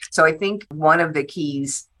So I think one of the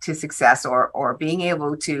keys to success or being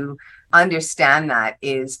able to understand that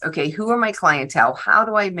is, okay, who are my clientele? How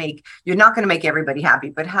do I make, you're not going to make everybody happy,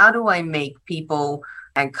 but how do I make people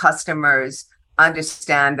and customers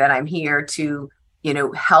understand that I'm here to,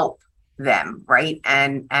 help them, right?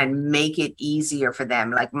 And make it easier for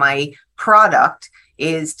them. Like my product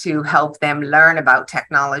is to help them learn about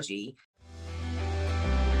technology.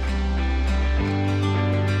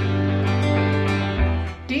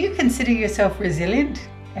 Do you consider yourself resilient?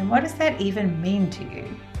 And what does that even mean to you?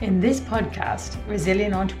 In this podcast,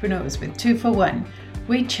 Resilient Entrepreneurs with 2 for 1,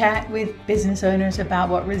 we chat with business owners about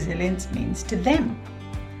what resilience means to them.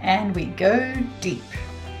 And we go deep.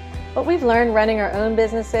 What we've learned running our own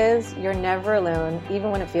businesses, you're never alone, even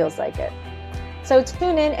when it feels like it. So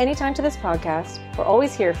tune in anytime to this podcast. We're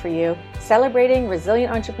always here for you, celebrating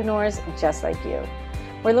resilient entrepreneurs just like you.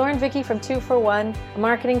 We're Laura and Vicky from 2 for 1, a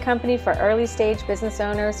marketing company for early stage business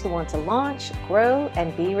owners who want to launch, grow,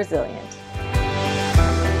 and be resilient.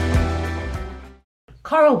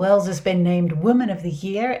 Coral Wells has been named Woman of the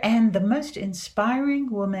Year and the most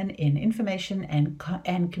inspiring woman in information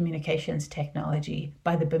and communications technology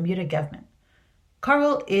by the Bermuda government.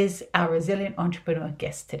 Coral is our resilient entrepreneur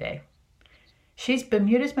guest today. She's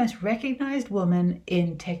Bermuda's most recognized woman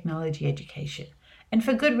in technology education. And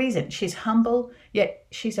for good reason. She's humble, yet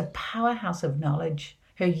she's a powerhouse of knowledge.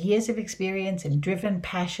 Her years of experience and driven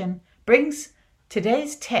passion brings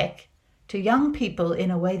today's tech to young people in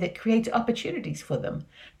a way that creates opportunities for them.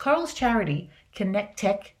 Coral's charity, Connect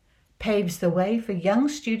Tech, paves the way for young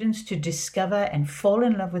students to discover and fall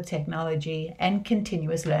in love with technology and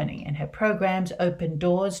continuous learning. And her programs open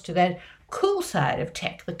doors to that cool side of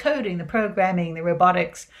tech, the coding, the programming, the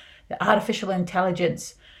robotics, the artificial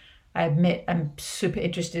intelligence. I admit I'm super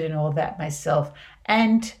interested in all of that myself.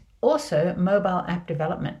 And also mobile app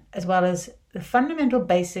development, as well as the fundamental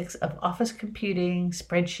basics of office computing,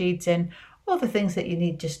 spreadsheets, and all the things that you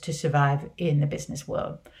need just to survive in the business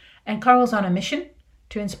world. And Coral's on a mission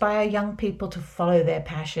to inspire young people to follow their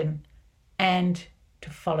passion and to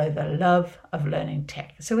follow the love of learning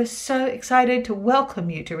tech. So we're so excited to welcome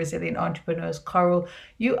you to Resilient Entrepreneurs, Coral.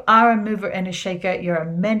 You are a mover and a shaker. You're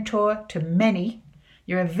a mentor to many.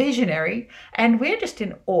 You're a visionary, and we're just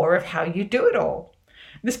in awe of how you do it all.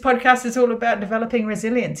 This podcast is all about developing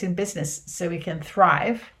resilience in business so we can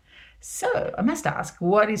thrive. So I must ask,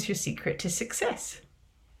 what is your secret to success?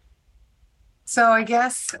 So I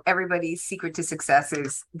guess everybody's secret to success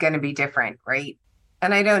is going to be different, right?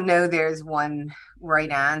 And I don't know there's one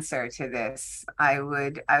right answer to this. I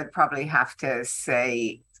would probably have to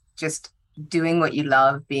say just doing what you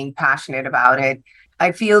love, being passionate about it.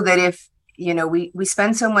 I feel that if we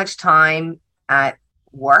spend so much time at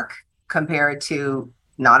work compared to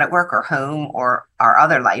not at work or home or our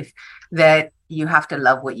other life, that you have to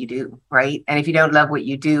love what you do, right? And if you don't love what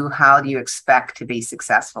you do, how do you expect to be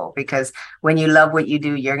successful? Because when you love what you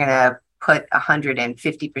do, you're going to put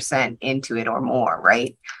 150% into it or more,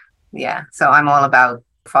 right? Yeah. So I'm all about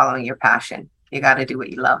following your passion. You got to do what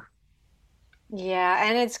you love. Yeah,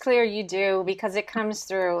 and it's clear you do because it comes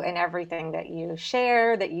through in everything that you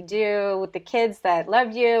share, that you do with the kids that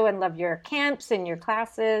love you and love your camps and your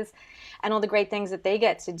classes and all the great things that they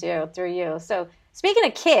get to do through you. So speaking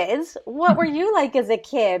of kids, what were you like as a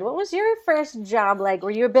kid? What was your first job like?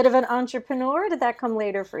 Were you a bit of an entrepreneur or did that come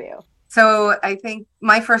later for you? So I think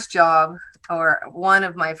my first job, or one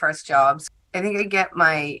of my first jobs, I think I get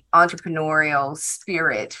my entrepreneurial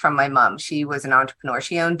spirit from my mom. She was an entrepreneur.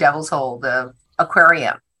 She owned Devil's Hole, the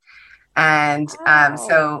aquarium. And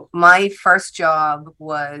so my first job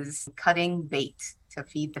was cutting bait to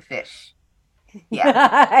feed the fish.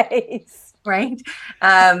 Yeah. Nice. Right.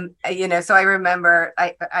 So I remember,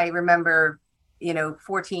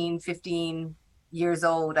 14, 15 years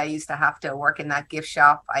old, I used to have to work in that gift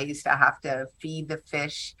shop. I used to have to feed the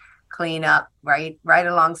fish, clean up, right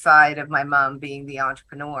alongside of my mom being the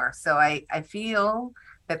entrepreneur. So I feel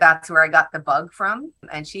that that's where I got the bug from.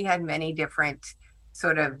 And she had many different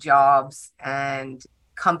sort of jobs and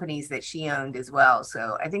companies that she owned as well.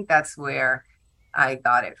 So I think that's where I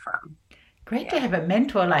got it from. Great to have a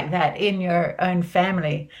mentor like that in your own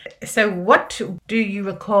family. So what do you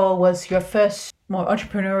recall was your first more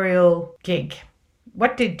entrepreneurial gig?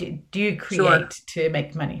 What do you create to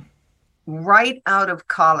make money? Right out of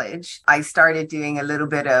college, I started doing a little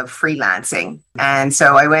bit of freelancing. And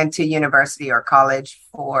so I went to university or college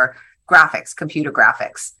for graphics, computer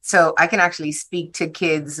graphics. So I can actually speak to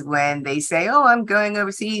kids when they say, oh, I'm going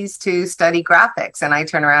overseas to study graphics. And I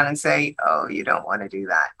turn around and say, oh, you don't want to do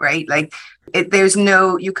that, right? Like there's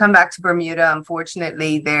no, you come back to Bermuda,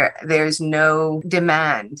 unfortunately, there's no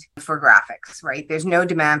demand for graphics, right? There's no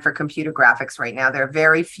demand for computer graphics right now. There are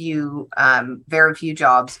very few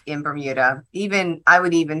jobs in Bermuda, even, I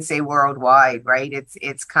would even say worldwide, right?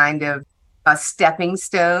 It's kind of a stepping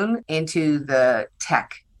stone into the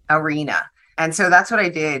tech arena. And so that's what I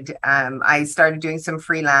did. I started doing some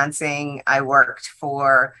freelancing. I worked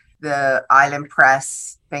for the Island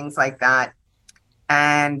Press, things like that.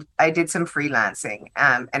 And I did some freelancing,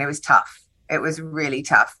 and it was tough. It was really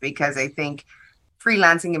tough because I think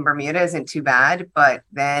freelancing in Bermuda isn't too bad. But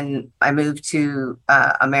then I moved to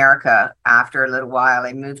America after a little while.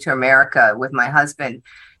 I moved to America with my husband.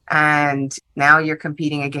 And now you're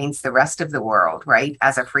competing against the rest of the world, right?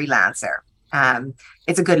 As a freelancer.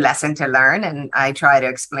 It's a good lesson to learn. And I try to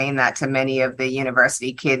explain that to many of the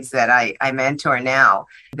university kids that I mentor now,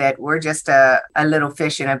 that we're just a little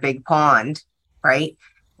fish in a big pond, right?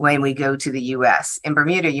 When we go to the US. In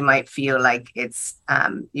Bermuda, you might feel like it's,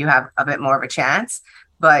 you have a bit more of a chance,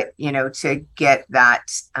 but, you know, to get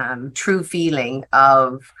that true feeling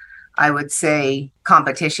of, I would say,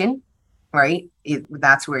 competition, right?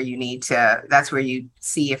 That's where you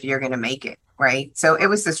see if you're going to make it, right? So it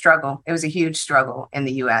was a struggle. It was a huge struggle in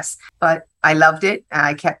the US, but I loved it and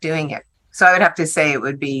I kept doing it. So I would have to say it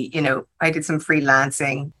would be, you know, I did some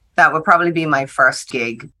freelancing. That would probably be my first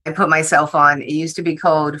gig. I put myself on, it used to be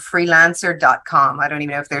called freelancer.com. I don't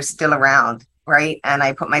even know if they're still around, right? And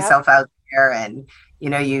I put myself out there and, you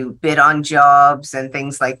know, you bid on jobs and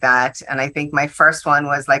things like that. And I think my first one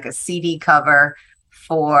was like a CD cover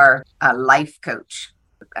for a life coach.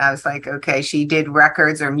 I was like, okay, she did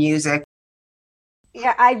records or music.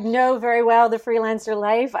 Yeah, I know very well the freelancer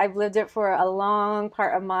life. I've lived it for a long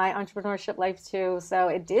part of my entrepreneurship life too. So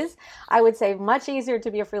it is, I would say, much easier to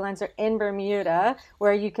be a freelancer in Bermuda,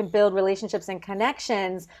 where you can build relationships and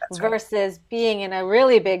connections versus being in a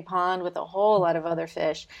really big pond with a whole lot of other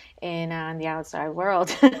fish in the outside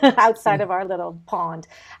world, outside of our little pond.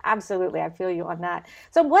 Absolutely, I feel you on that.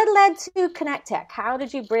 So what led to Connect Tech? How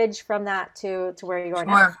did you bridge from that to where you are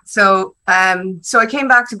now? So I came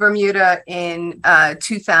back to Bermuda in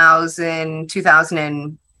 2000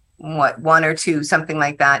 and one or two, something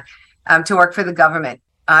like that, to work for the government.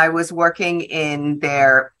 I was working in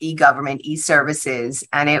their e-government, e-services,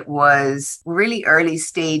 and it was really early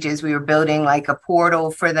stages. We were building like a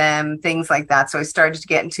portal for them, things like that. So I started to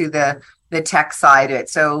get into the tech side of it.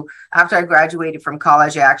 So after I graduated from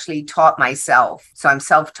college, I actually taught myself. So I'm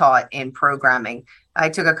self-taught in programming. I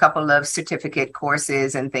took a couple of certificate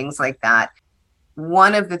courses and things like that.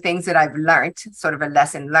 One of the things that I've learned, sort of a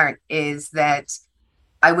lesson learned, is that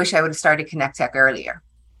I wish I would have started Connect Tech earlier,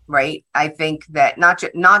 right? I think that not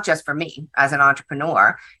just for me as an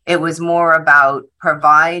entrepreneur, it was more about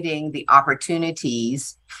providing the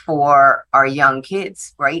opportunities for our young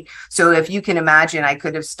kids, right? So if you can imagine, I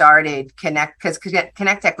could have started because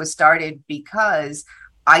Connect Tech was started because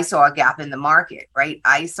I saw a gap in the market, right?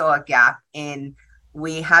 I saw a gap in,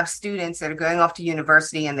 we have students that are going off to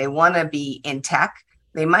university and they want to be in tech.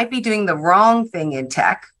 They might be doing the wrong thing in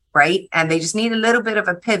tech, right? And they just need a little bit of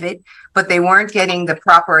a pivot, but they weren't getting the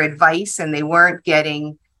proper advice and they weren't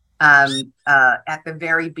getting at the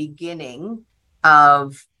very beginning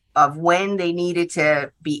of when they needed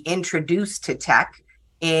to be introduced to tech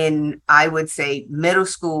in, I would say, middle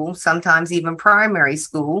school, sometimes even primary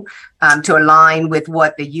school, to align with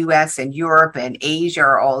what the US and Europe and Asia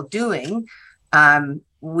are all doing.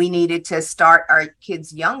 We needed to start our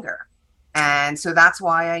kids younger. And so that's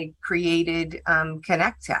why I created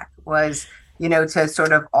Connect Tech, was, you know, to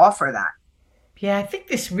sort of offer that. Yeah, I think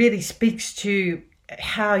this really speaks to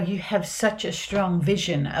how you have such a strong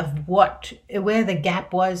vision of where the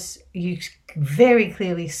gap was. You very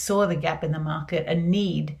clearly saw the gap in the market, a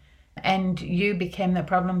need, and you became the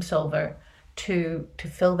problem solver to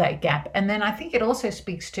fill that gap. And then I think it also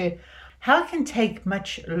speaks to how it can take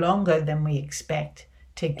much longer than we expect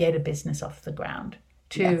to get a business off the ground,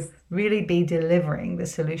 to really be delivering the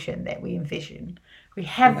solution that we envision. We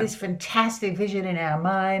have this fantastic vision in our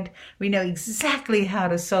mind. We know exactly how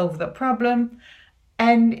to solve the problem.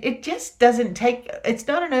 And it just doesn't it's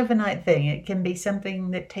not an overnight thing. It can be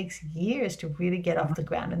something that takes years to really get off the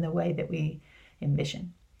ground in the way that we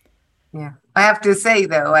envision. Yeah. I have to say,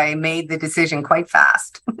 though, I made the decision quite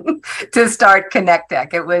fast to start Connect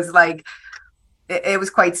Tech. It was like, it was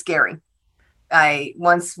quite scary.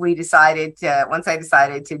 Once I decided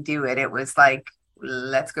to do it, it was like,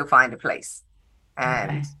 let's go find a place.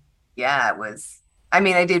 And it I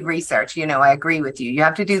mean, I did research, I agree with you. You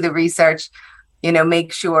have to do the research,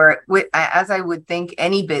 make sure, as I would think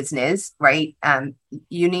any business, right?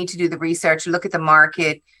 You need to do the research, look at the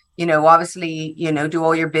market, obviously, do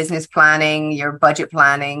all your business planning, your budget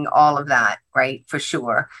planning, all of that, right? For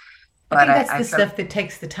sure. I think that's the stuff that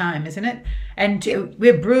takes the time, isn't it? And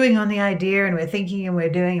we're brewing on the idea and we're thinking and we're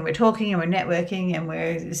doing and we're talking and we're networking and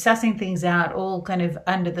we're sussing things out all kind of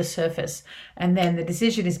under the surface. And then the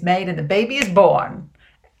decision is made and the baby is born.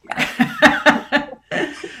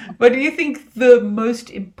 What do you think the most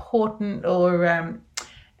important, or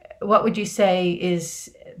what would you say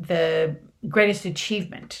is the greatest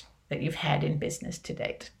achievement that you've had in business to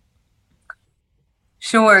date?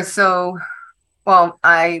 Sure. So, well,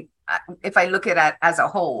 if I look at it as a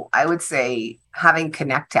whole, I would say having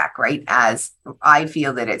Connect Tech, right, as I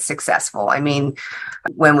feel that it's successful. I mean,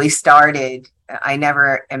 when we started, I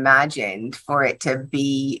never imagined for it to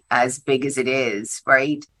be as big as it is,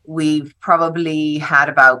 right? We've probably had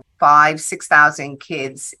about 6,000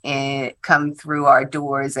 kids come through our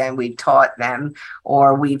doors, and we've taught them,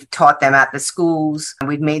 or we've taught them at the schools.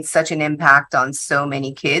 We've made such an impact on so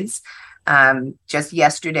many kids. Just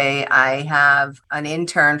yesterday, I have an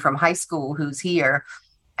intern from high school who's here,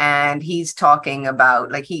 and he's talking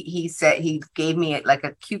about, like, he said, he gave me like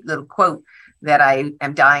a cute little quote that I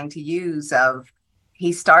am dying to use.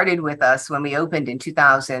 He started with us when we opened in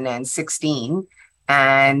 2016,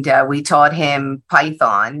 and we taught him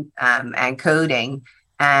Python and coding,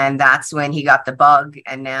 and that's when he got the bug.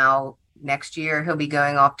 And now next year he'll be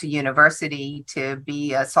going off to university to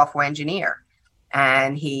be a software engineer,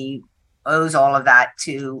 and he owes all of that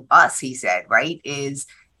to us. He said, right, is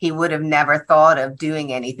he would have never thought of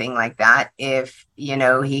doing anything like that if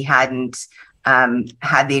he hadn't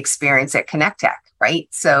had the experience at Connect Tech, right?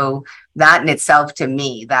 So that in itself, to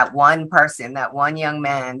me, that one person, that one young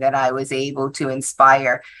man that I was able to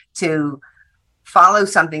inspire to follow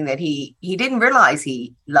something that he didn't realize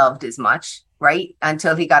he loved as much, right,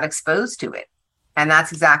 until he got exposed to it. And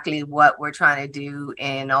that's exactly what we're trying to do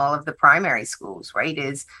in all of the primary schools, right?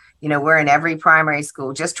 Is, we're in every primary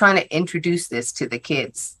school just trying to introduce this to the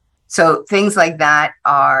kids. So things like that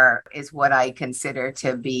is what I consider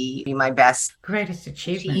to be my greatest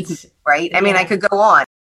achievements, right? Yeah. I mean, I could go on.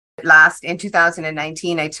 In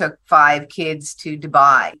 2019, I took 5 kids to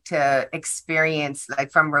Dubai to experience,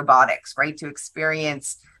 like, from robotics, right? To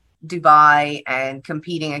experience Dubai and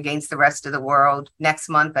competing against the rest of the world. Next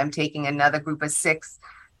month, I'm taking another group of 6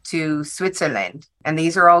 to Switzerland. And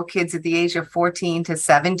these are all kids at the age of 14 to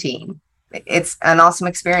 17. It's an awesome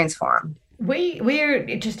experience for them.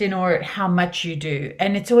 We're just in awe at how much you do,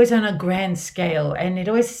 and it's always on a grand scale, and it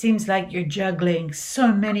always seems like you're juggling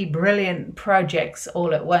so many brilliant projects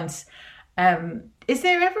all at once. Is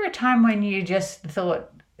there ever a time when you just thought,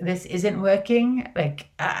 this isn't working, like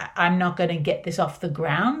I'm not going to get this off the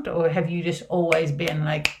ground? Or have you just always been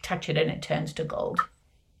like, touch it and it turns to gold?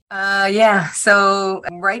 Yeah. So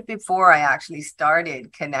right before I actually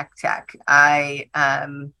started Connect Tech,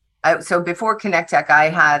 so before Connect Tech, I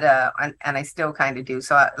had and I still kind of do.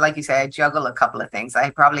 So like you say, I juggle a couple of things. I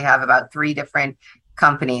probably have about 3 different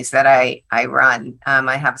companies that I run.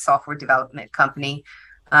 I have a software development company.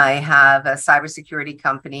 I have a cybersecurity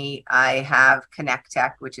company. I have Connect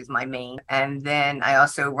Tech, which is my main. And then I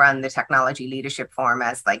also run the Technology Leadership Forum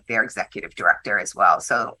as like their executive director as well.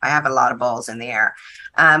 So I have a lot of balls in the air.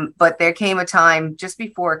 But there came a time just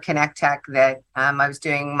before Connect Tech that I was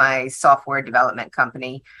doing my software development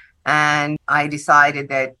company. And I decided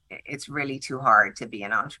that it's really too hard to be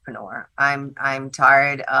an entrepreneur. I'm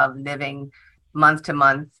tired of living month to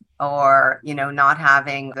month, or, not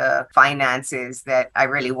having the finances that I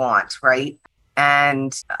really want, right?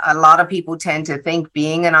 And a lot of people tend to think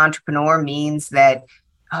being an entrepreneur means that,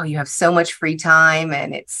 oh, you have so much free time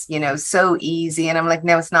and it's, so easy. And I'm like,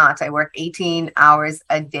 no, it's not. I work 18 hours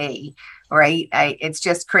a day, right? It's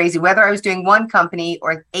just crazy. Whether I was doing 1 company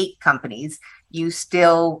or 8 companies, you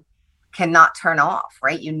still cannot turn off,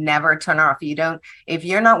 right? You never turn off. If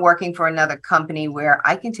you're not working for another company where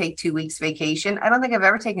I can take 2 weeks vacation. I don't think I've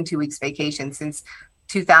ever taken 2 weeks vacation since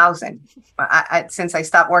 2000. Since I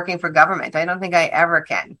stopped working for government, I don't think I ever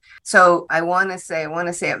can. So I want to say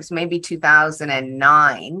it was maybe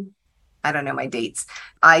 2009. I don't know my dates.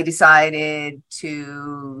 I decided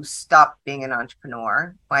to stop being an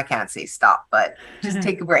entrepreneur. Well, I can't say stop, but just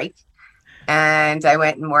take a break. And I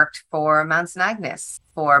went and worked for Mountain Agnes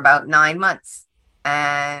for about 9 months,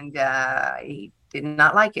 and I did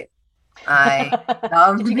not like it.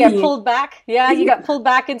 Did you get pulled back? Yeah, you got pulled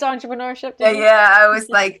back into entrepreneurship. Yeah, I was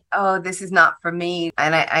like, oh, this is not for me.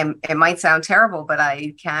 And it might sound terrible, but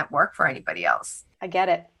I can't work for anybody else. I get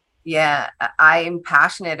it. Yeah, I am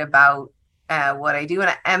passionate about what I do,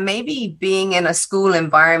 and maybe being in a school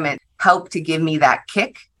environment helped to give me that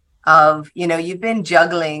kick of, you've been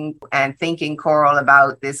juggling and thinking, Coral,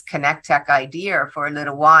 about this Connect Tech idea for a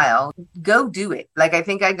little while. Go do it. Like, I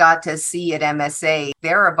think I got to see at MSA,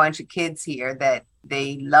 there are a bunch of kids here that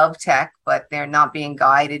they love tech, but they're not being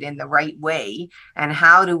guided in the right way. And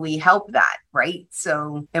how do we help that? Right.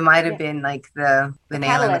 So it might have been like the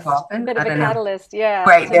nail in the coffin. A bit of a know. catalyst. Yeah.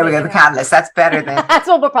 Right. There we go. The catalyst. That's better than. That's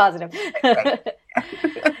a little more positive. Right.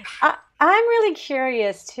 I'm really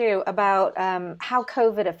curious too about how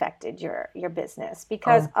COVID affected your business,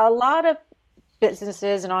 because a lot of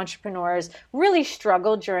businesses and entrepreneurs really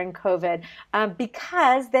struggled during COVID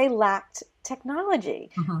because they lacked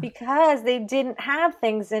technology, because they didn't have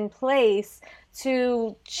things in place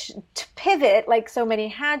to pivot like so many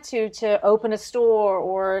had to open a store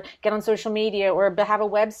or get on social media or have a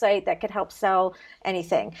website that could help sell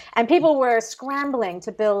anything. And people were scrambling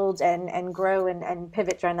to build and grow and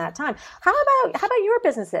pivot during that time. How about your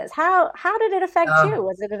businesses? How did it affect you?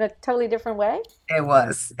 Was it in a totally different way? It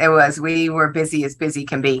was. We were busy as busy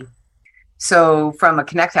can be. So from a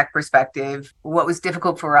Connect Tech perspective, what was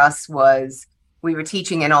difficult for us was we were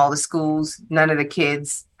teaching in all the schools. None of the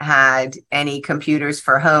kids had any computers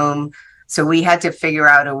for home. So we had to figure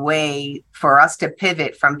out a way for us to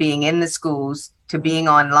pivot from being in the schools to being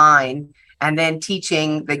online, and then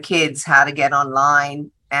teaching the kids how to get online,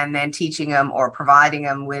 and then teaching them or providing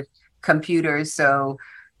them with computers. So,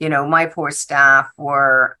 my poor staff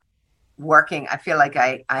were working. I feel like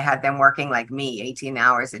I had them working like me 18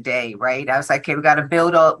 hours a day, right? I was like, okay, we got to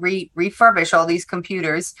refurbish all these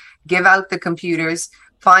computers, give out the computers,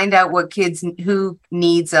 find out what kids, who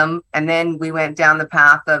needs them. And then we went down the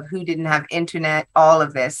path of who didn't have internet, all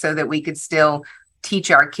of this, so that we could still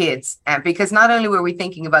teach our kids. And because not only were we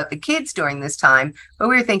thinking about the kids during this time, but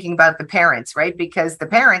we were thinking about the parents, right? Because the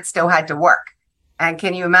parents still had to work. And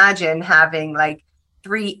can you imagine having like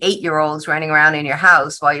 3 8-year-olds running around in your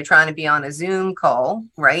house while you're trying to be on a Zoom call,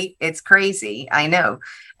 right? It's crazy. I know.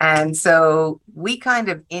 And so we kind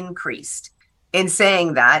of increased in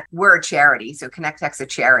saying that we're a charity. So Connect Tech's a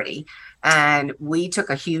charity. And we took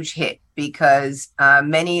a huge hit because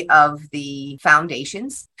many of the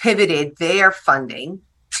foundations pivoted their funding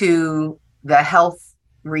to the health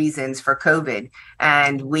reasons for COVID.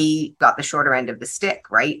 And we got the shorter end of the stick,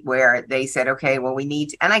 right? Where they said, okay, well, we need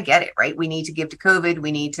to, and I get it, right? We need to give to COVID.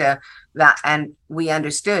 We need to that. And we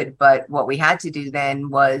understood. But what we had to do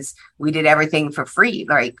then was we did everything for free.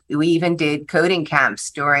 Like we even did coding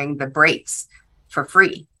camps during the breaks for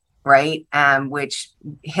free, right? Which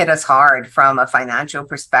hit us hard from a financial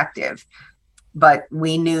perspective. But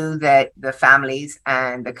we knew that the families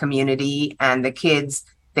and the community and the kids,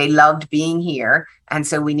 they loved being here. And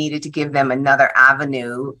so we needed to give them another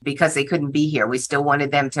avenue because they couldn't be here. We still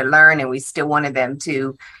wanted them to learn, and we still wanted them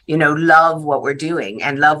to, love what we're doing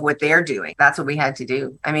and love what they're doing. That's what we had to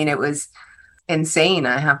do. I mean, it was insane,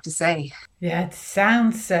 I have to say. Yeah, it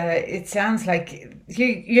sounds like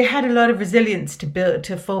you had a lot of resilience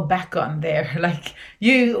to fall back on there. Like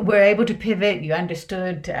you were able to pivot, you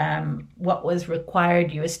understood what was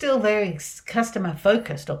required. You were still very customer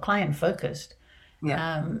focused or client focused.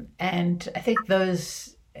 Yeah. And I think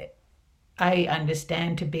those I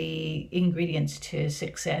understand to be ingredients to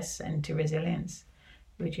success and to resilience.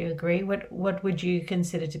 Would you agree? What would you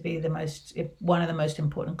consider to be one of the most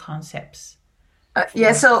important concepts?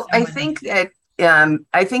 So I think that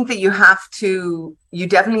you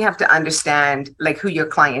definitely have to understand like who your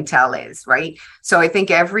clientele is, right? So I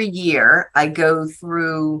think every year I go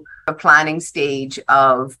through a planning stage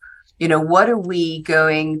of, what are we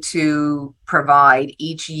going to provide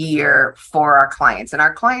each year for our clients? And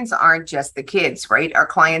our clients aren't just the kids, right? Our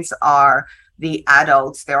clients are the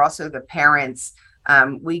adults. They're also the parents.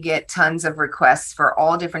 We get tons of requests for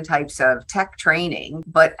all different types of tech training,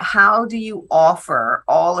 but how do you offer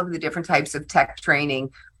all of the different types of tech training,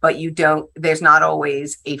 but there's not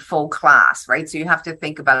always a full class, right? So you have to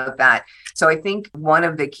think about that. So I think one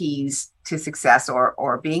of the keys to success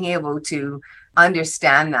or being able to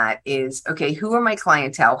understand that is, okay, who are my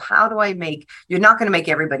clientele? How do I you're not going to make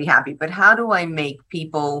everybody happy, but how do I make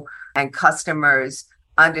people and customers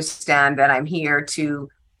understand that I'm here to,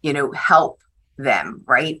 help them,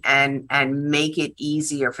 right? And make it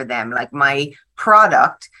easier for them. Like my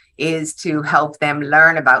product is to help them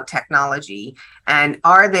learn about technology. And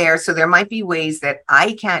so there might be ways that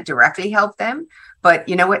I can't directly help them, but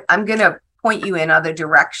you know what? I'm going to point you in other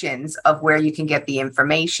directions of where you can get the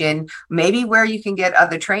information, maybe where you can get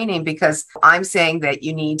other training, because I'm saying that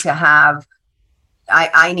you need to have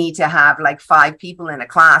I need to have like 5 people in a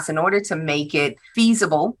class in order to make it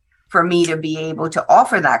feasible for me to be able to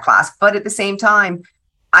offer that class. But at the same time,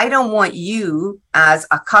 I don't want you as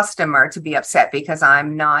a customer to be upset because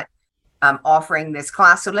I'm not offering this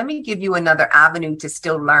class. So let me give you another avenue to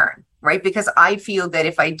still learn, right? Because I feel that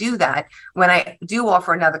if I do that, when I do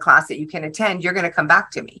offer another class that you can attend, you're going to come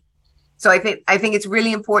back to me. So I think it's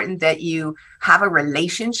really important that you have a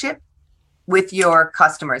relationship with your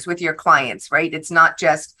customers, with your clients, right? It's not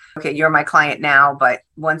just, okay, you're my client now, but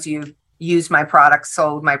once you've used my product,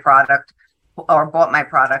 sold my product, or bought my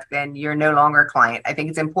product, then you're no longer a client. I think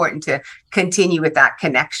it's important to continue with that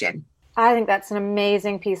connection. I think that's an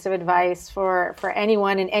amazing piece of advice for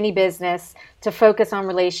anyone in any business, to focus on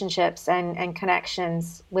relationships and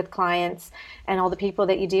connections with clients and all the people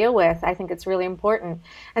that you deal with. I think it's really important.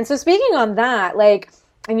 And so speaking on that,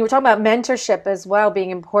 and you were talking about mentorship as well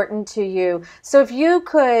being important to you. So if you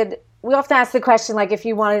could, we often ask the question, if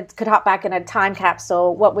you could hop back in a time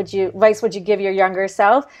capsule, what advice would you give your younger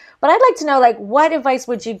self? But I'd like to know, what advice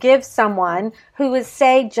would you give someone who is,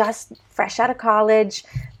 say, just fresh out of college?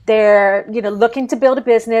 They're, looking to build a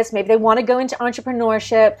business. Maybe they want to go into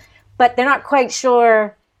entrepreneurship, but they're not quite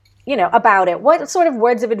sure, about it. What sort of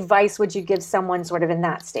words of advice would you give someone sort of in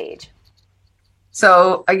that stage?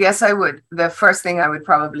 So I guess the first thing I would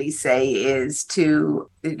probably say is to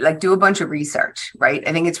do a bunch of research, right?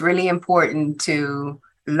 I think it's really important to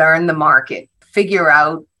learn the market, figure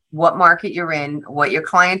out what market you're in, what your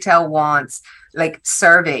clientele wants,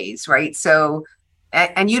 surveys, right? So,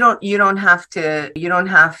 and you don't have to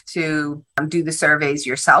do the surveys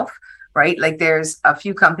yourself, right? There's a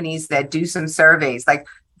few companies that do some surveys,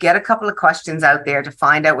 get a couple of questions out there to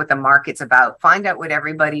find out what the market's about, find out what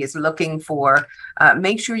everybody is looking for,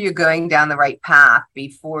 make sure you're going down the right path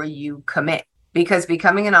before you commit, because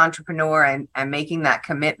becoming an entrepreneur and making that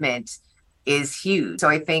commitment is huge. So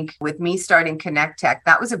I think with me starting Connect Tech,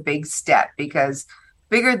 that was a big step, because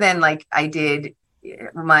bigger than I did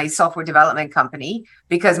my software development company,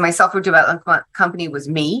 because my software development company was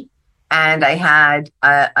me. And I had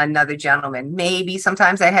another gentleman. Maybe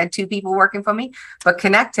sometimes I had two people working for me. But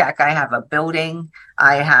Connect Tech, I have a building.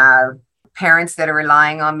 I have parents that are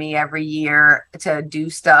relying on me every year to do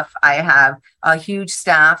stuff. I have a huge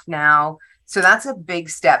staff now. So that's a big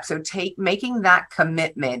step. So making that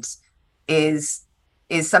commitment is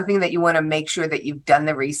something that you want to make sure that you've done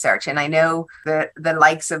the research. And I know the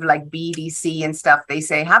likes of BDC and stuff, they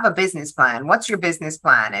say, have a business plan. What's your business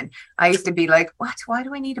plan? And I used to be like, what? Why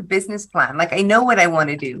do I need a business plan? I know what I want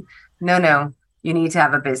to do. No, you need to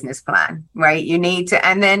have a business plan, right? You need to,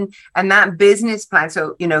 and that business plan.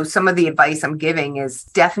 So, some of the advice I'm giving is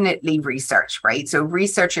definitely research, right? So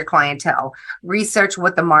research your clientele, research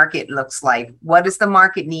what the market looks like. What does the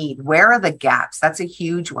market need? Where are the gaps? That's a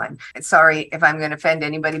huge one. Sorry if I'm going to offend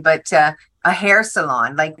anybody, but a hair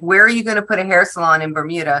salon, where are you going to put a hair salon in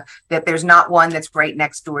Bermuda that there's not one that's right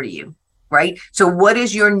next door to you, right? So what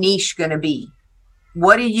is your niche going to be?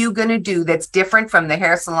 What are you going to do that's different from the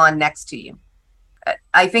hair salon next to you?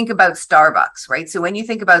 I think about Starbucks, right? So when you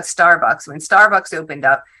think about Starbucks, when Starbucks opened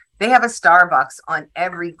up, they have a Starbucks on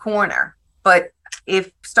every corner. But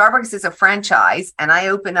if Starbucks is a franchise and I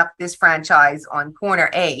open up this franchise on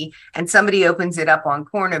corner A and somebody opens it up on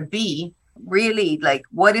corner B, really,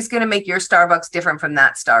 what is going to make your Starbucks different from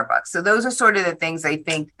that Starbucks? So those are sort of the things I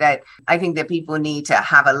think that people need to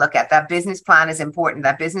have a look at. That business plan is important.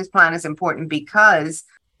 That business plan is important because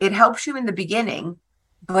it helps you in the beginning,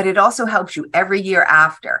 but it also helps you every year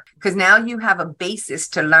after, because now you have a basis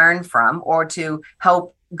to learn from or to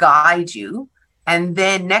help guide you. And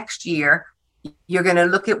then next year, you're going to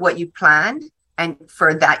look at what you planned and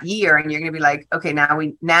for that year, and you're going to be like, okay,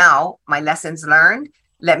 now my lessons learned.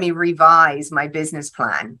 Let me revise my business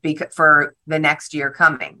plan for the next year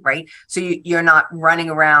coming, right? So you're not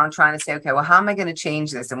running around trying to say, okay, well, how am I going to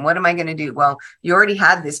change this? And what am I going to do? Well, you already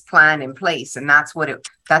had this plan in place, and that's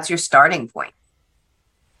your starting point.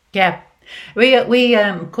 Yeah, we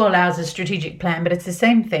call ours a strategic plan, but it's the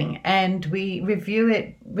same thing. And we review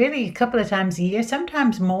it really a couple of times a year,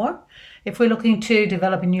 sometimes more. If we're looking to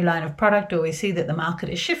develop a new line of product or we see that the market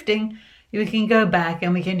is shifting, we can go back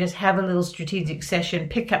and we can just have a little strategic session,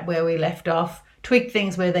 pick up where we left off, tweak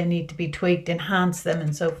things where they need to be tweaked, enhance them,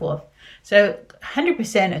 and so forth. So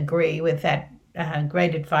 100% agree with that.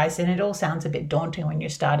 Great advice, and it all sounds a bit daunting when you're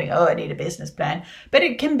starting. I need a business plan, but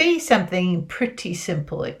it can be something pretty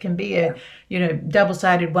simple. It can be a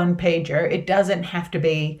double-sided one-pager. It doesn't have to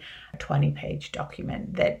be a 20-page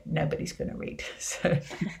document that nobody's going to read. So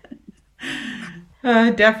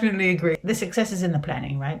definitely agree. The success is in the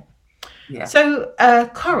planning, right? Yeah. So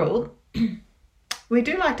Coral, we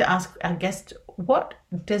do like to ask our guests, what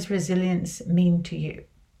does resilience mean to you?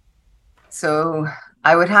 So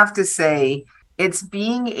I would have to say it's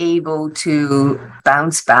being able to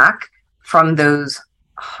bounce back from those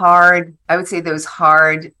hard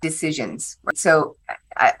decisions. So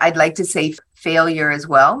I'd like to say failure as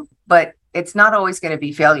well, but it's not always going to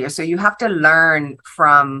be failure. So you have to learn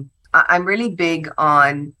from, I'm really big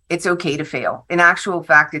on it's okay to fail. In actual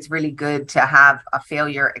fact, it's really good to have a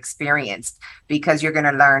failure experience because you're going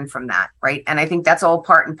to learn from that, right? And I think that's all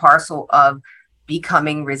part and parcel of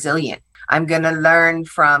becoming resilient. I'm going to learn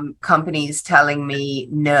from companies telling me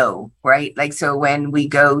no, right? Like, so when we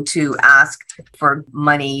go to ask for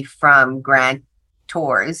money from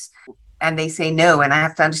grantors and they say no, and I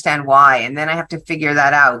have to understand why, and then I have to figure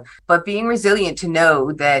that out. But being resilient to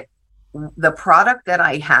know that the product that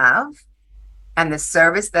I have and the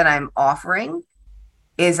service that I'm offering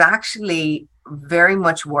is actually very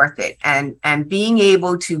much worth it. And being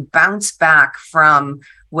able to bounce back from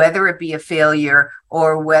whether it be a failure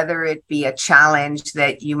or whether it be a challenge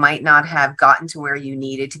that you might not have gotten to where you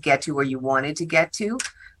needed to get to, where you wanted to get to,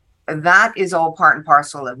 that is all part and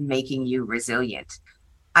parcel of making you resilient.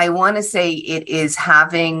 I want to say it is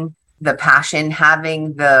having the passion,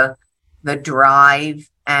 having the drive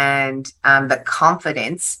and the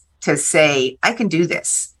confidence to say, I can do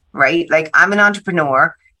this, right? Like, I'm an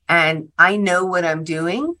entrepreneur and I know what I'm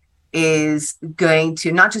doing is going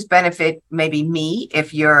to not just benefit maybe me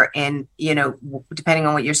if you're in, depending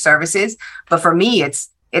on what your service is, but for me, it's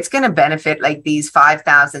going to benefit like these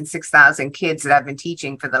 5,000, 6,000 kids that I've been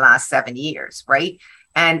teaching for the last 7 years, right?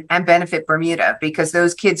 And benefit Bermuda because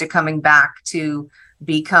those kids are coming back to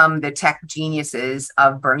become the tech geniuses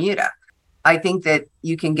of Bermuda. I think that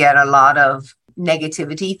you can get a lot of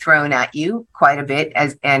negativity thrown at you quite a bit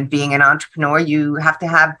and being an entrepreneur, you have to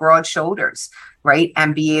have broad shoulders, right?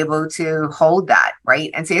 And be able to hold that, right?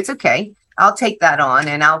 And say, it's okay, I'll take that on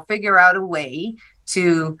and I'll figure out a way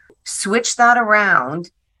to switch that around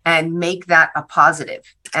and make that a positive.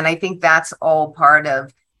 And I think that's all part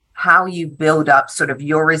of how you build up sort of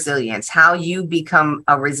your resilience, how you become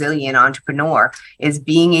a resilient entrepreneur is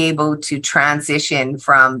being able to transition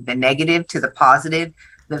from the negative to the positive,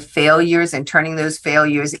 the failures and turning those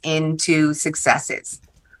failures into successes.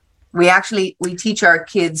 We teach our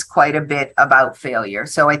kids quite a bit about failure.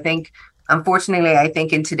 So I think, unfortunately,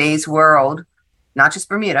 in today's world, not just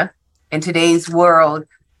Bermuda, in today's world,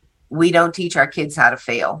 we don't teach our kids how to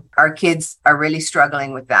fail. Our kids are really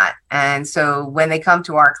struggling with that. And so when they come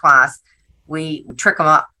to our class, we trick them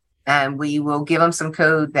up and we will give them some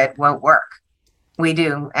code that won't work. We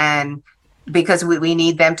do. And because we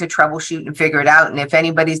need them to troubleshoot and figure it out. And if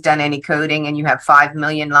anybody's done any coding and you have 5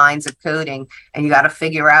 million lines of coding and you got to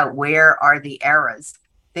figure out where are the errors,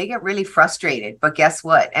 they get really frustrated. But guess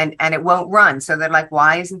what? And it won't run. So they're like,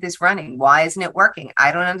 why isn't this running? Why isn't it working?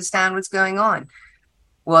 I don't understand what's going on.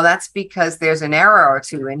 Well, that's because there's an error or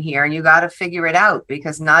two in here and you got to figure it out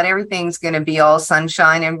because not everything's going to be all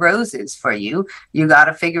sunshine and roses for you. You got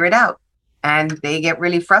to figure it out. And they get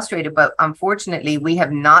really frustrated. But unfortunately, we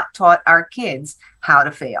have not taught our kids how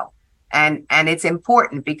to fail. And it's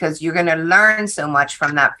important because you're going to learn so much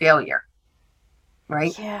from that failure.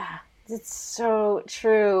 Right? Yeah, it's so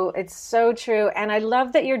true. It's so true. And I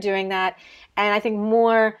love that you're doing that. And I think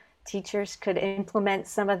more teachers could implement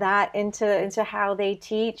some of that into how they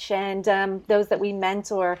teach and those that we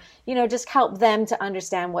mentor, just help them to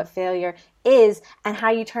understand what failure is and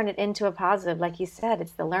how you turn it into a positive. Like you said,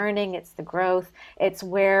 it's the learning, it's the growth, it's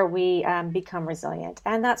where we become resilient.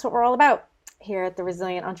 And that's what we're all about here at the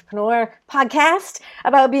Resilient Entrepreneur podcast,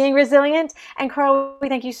 about being resilient. And Carl, we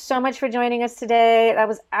thank you so much for joining us today. That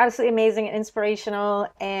was absolutely amazing and inspirational.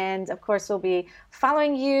 And of course, we'll be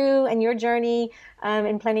following you and your journey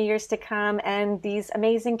in plenty of years to come. And these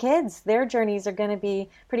amazing kids, their journeys are going to be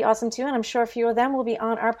pretty awesome too. And I'm sure a few of them will be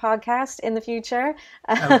on our podcast in the future.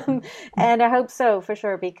 And I hope so, for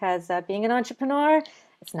sure, because being an entrepreneur,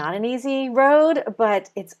 it's not an easy road,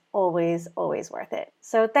 but it's always, always worth it.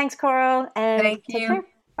 So thanks, Coral, and take care.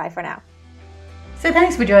 Bye for now. So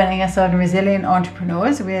thanks for joining us on Resilient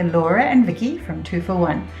Entrepreneurs. We're Laura and Vicky from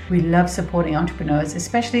 2for1. We love supporting entrepreneurs,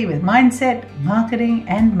 especially with mindset, marketing,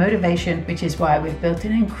 and motivation, which is why we've built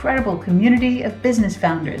an incredible community of business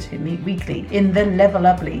founders who meet weekly in the Level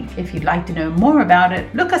Up League. If you'd like to know more about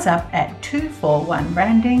it, look us up at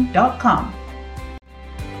 2for1branding.com.